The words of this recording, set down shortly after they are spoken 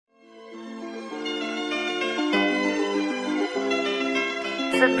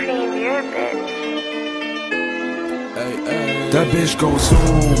Supreme, you're a bitch. That bitch go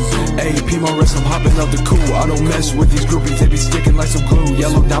zoom. AP my wrist, I'm hopping up the cool. I don't mess with these groupies, they be sticking like some glue.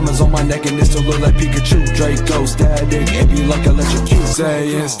 Yellow diamonds on my neck and it still look like Pikachu. Draco static, it be like electrocute.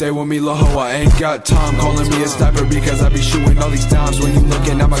 Saying stay with me, lil' ho, I ain't got time. Calling me a sniper because I be shooting all these times. When you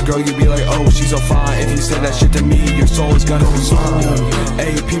looking at my girl, you be like, oh, she's so fine. If you say that shit to me, your soul is gonna be mine.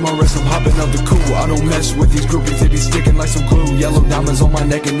 AP my wrist, I'm hopping up the cool. I don't mess with these groupies, they be sticking like some glue. Yellow diamonds on my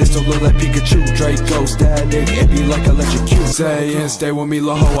neck and it still look like Pikachu. Draco static, it be like electrocute. Saying stay with me,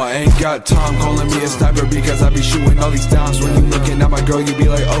 lil' ho, I ain't got time. Calling me a sniper because I be shooting all these times. When you looking at my girl, you be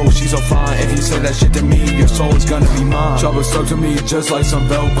like, oh, she's so fine. If you say that shit to me, your soul is gonna be mine. Trouble stuck to me just like some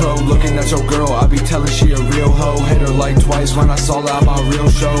Velcro. Looking at your girl, I be telling she a real hoe. Hit her like twice when I saw that at my real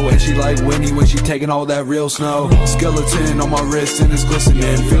show. And she like Winnie when she taking all that real snow. Skeleton on my wrist and it's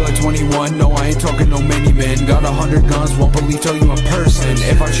glistening. Feel like 21, no I ain't talking no mini men. Got 100 guns, won't believe till you in person.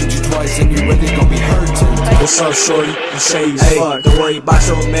 If I shoot you twice then you really gon' be hurting. What's up, shorty? You say you fuck. Don't worry about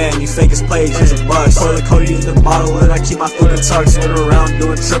your man, you fake his plays, here's a bust. Pour the Cody in the bottle and I keep my foot in tuck. Spin around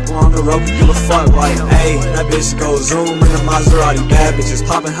doing triple on the rope, give a fuck like, ayy. That bitch go zoom in the Maserati. Bad bitches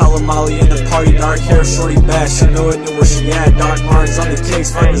popping hella molly in the party. Dark hair, shorty bad, she know it, knew where she at. Dark marks on the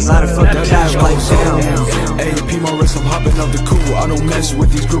kicks, fuck designer, fuck the cat like damn. AP my wrist, I'm hopping up the cool. I don't mess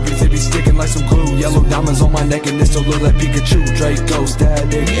with these groupies, they be sticking like some glue. Yellow diamonds on my neck and it still look like Pikachu. Draco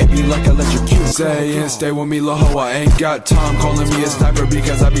static, it be like electrocute. Saying stay with me, lil' ho, I ain't got time. Calling me a sniper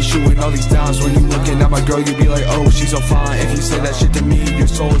because I be shooting all these times. When you looking at my girl, you be like, oh, she's so fine. If you say that shit to me, your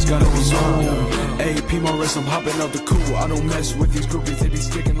soul is gonna be mine. AP my wrist, I'm hopping up the cool. I don't mess with these groupies, they be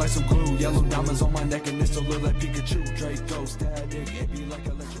sticking like some glue. Yellow diamonds on my neck and it still look like Pikachu. Draco static, it be like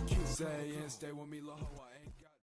electrocute. Saying stay with me,